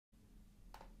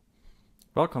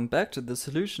Welcome back to the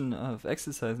solution of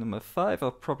exercise number 5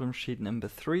 of problem sheet number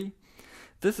 3.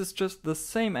 This is just the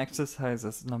same exercise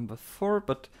as number 4,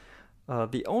 but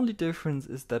the only difference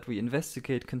is that we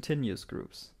investigate continuous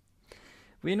groups.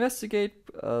 We investigate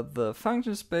the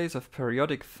function space of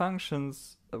periodic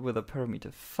functions with a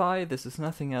parameter phi. This is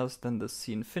nothing else than the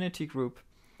C-infinity group.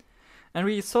 And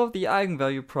we solve the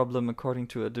eigenvalue problem according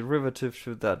to a derivative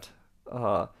to that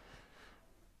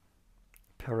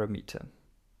parameter.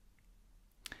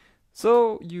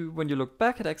 So when you look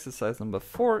back at exercise number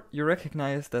 4, you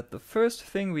recognize that the first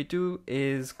thing we do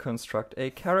is construct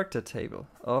a character table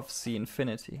of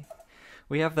C-infinity.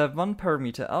 We have that one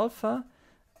parameter alpha,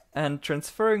 and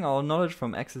transferring our knowledge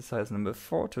from exercise number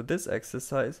 4 to this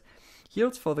exercise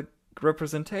yields for the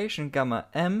representation gamma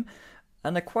m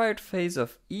an acquired phase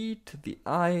of e to the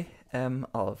I m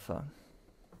alpha.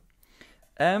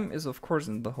 M is of course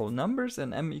in the whole numbers,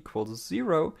 and m equals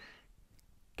 0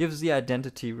 gives the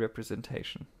identity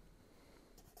representation.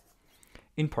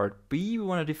 In part B, we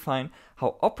want to define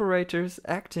how operators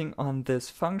acting on this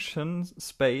function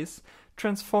space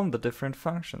transform the different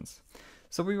functions.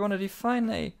 So we want to define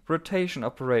a rotation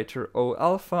operator O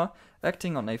alpha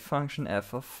acting on a function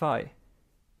f of phi.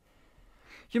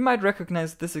 You might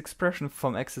recognize this expression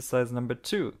from exercise number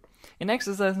 2. In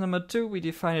exercise number 2, we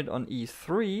define it on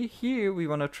E3. Here we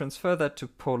want to transfer that to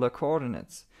polar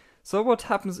coordinates. So what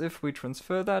happens if we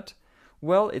transfer that?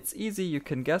 Well, it's easy, you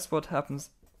can guess what happens.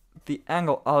 The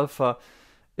angle alpha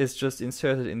is just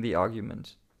inserted in the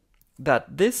argument.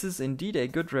 That this is indeed a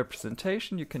good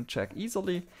representation, you can check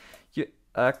easily. You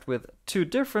act with two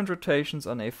different rotations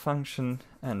on a function,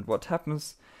 and what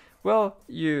happens? Well,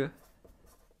 you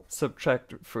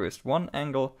subtract first one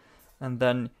angle, and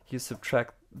then you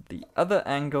subtract the other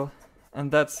angle,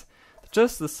 and that's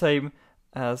just the same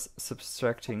as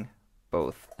subtracting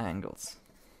both angles.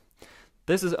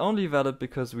 This is only valid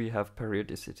because we have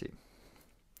periodicity.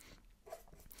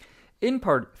 In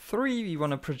part 3, we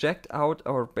want to project out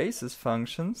our basis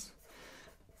functions.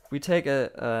 We take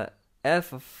a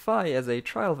f of phi as a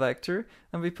trial vector,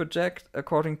 and we project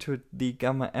according to the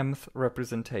gamma mth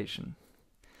representation.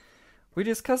 We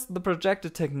discussed the projector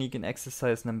technique in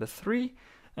exercise number 3,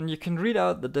 and you can read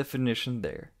out the definition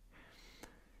there.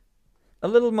 A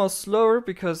little more slower,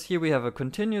 because here we have a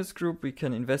continuous group, we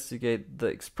can investigate the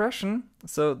expression.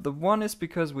 So the 1 is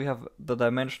because we have the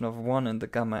dimension of 1 in the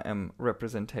gamma m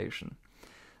representation.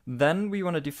 Then we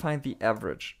want to define the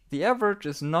average. The average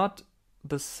is not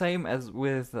the same as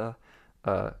with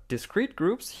discrete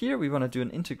groups. Here we want to do an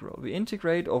integral. We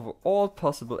integrate over all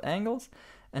possible angles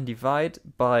and divide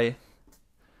by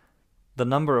the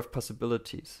number of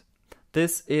possibilities.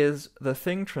 This is the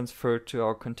thing transferred to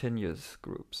our continuous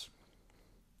groups.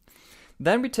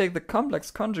 Then we take the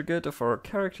complex conjugate of our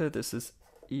character, this is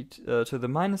e to the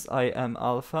minus I m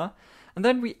alpha, and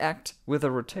then we act with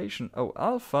a rotation O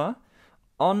alpha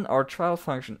on our trial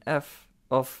function f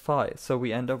of phi. So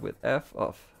we end up with f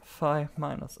of phi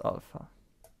minus alpha.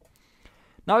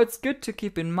 Now it's good to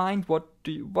keep in mind what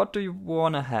do you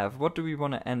want to have, what do we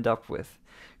want to end up with.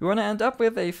 We want to end up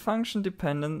with a function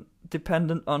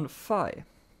dependent on phi.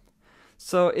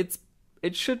 So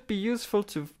it should be useful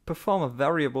to perform a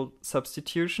variable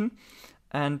substitution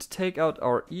and take out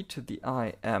our e to the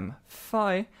I m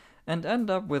phi and end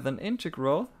up with an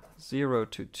integral 0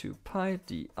 to 2 pi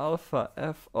d alpha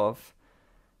f of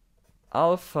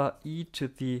alpha e to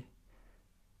the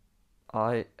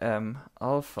I m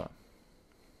alpha.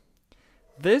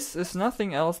 This is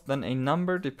nothing else than a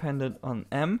number dependent on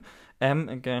m. M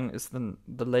again is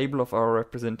the label of our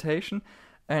representation,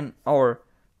 and our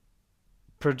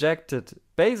projected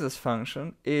basis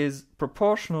function is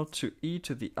proportional to e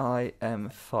to the I m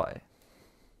phi.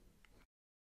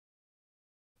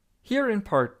 Here in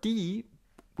part D,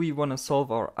 we want to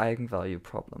solve our eigenvalue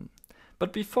problem.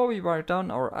 But before we write down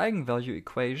our eigenvalue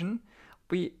equation,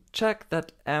 we check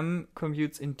that m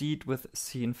commutes indeed with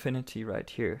C-infinity right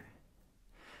here.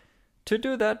 To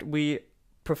do that, we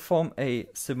perform a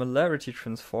similarity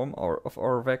transform of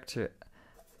our vector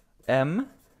m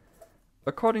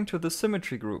according to the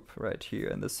symmetry group right here,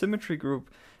 and the symmetry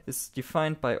group is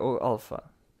defined by O alpha.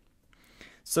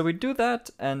 So we do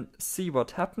that and see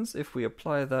what happens if we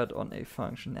apply that on a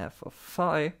function f of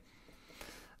phi.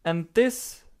 And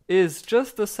this is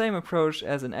just the same approach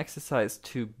as in exercise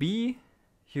 2b.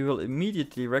 You will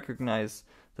immediately recognize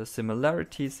the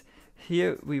similarities.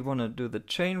 Here we want to do the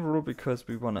chain rule because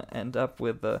we want to end up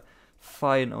with the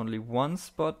phi in only one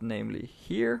spot, namely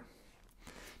here.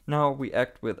 Now we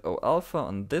act with O alpha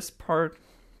on this part,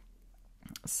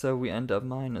 so we end up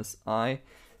minus I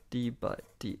d by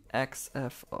dx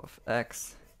f of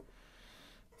x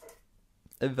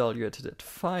evaluated at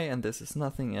phi, and this is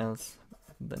nothing else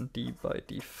than d by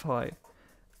d phi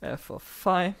f of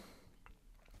phi.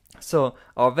 So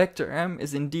our vector m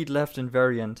is indeed left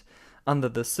invariant under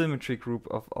the symmetry group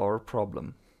of our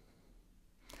problem.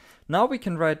 Now we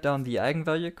can write down the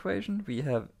eigenvalue equation. We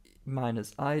have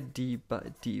minus I d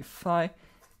by d phi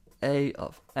a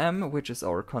of m, which is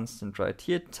our constant right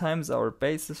here, times our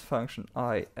basis function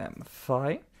I m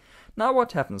phi. Now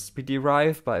what happens? We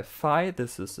derive by phi.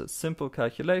 This is a simple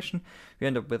calculation. We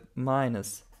end up with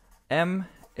minus m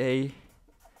a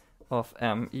of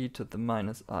m e to the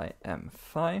minus I m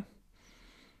phi.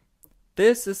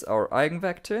 This is our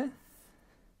eigenvector.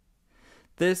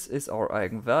 This is our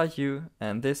eigenvalue,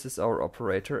 and this is our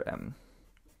operator m.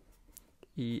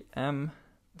 E m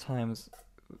times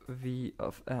v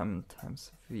of m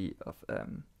times v of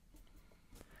m.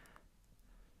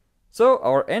 So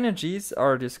our energies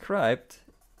are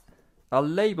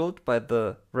labeled by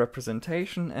the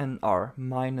representation and are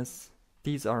minus,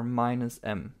 these are minus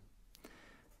m.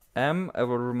 M, I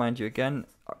will remind you again,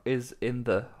 is in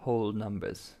the whole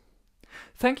numbers.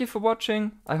 Thank you for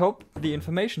watching. I hope the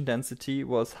information density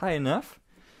was high enough.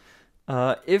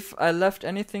 If I left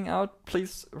anything out,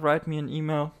 please write me an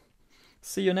email.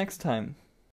 See you next time.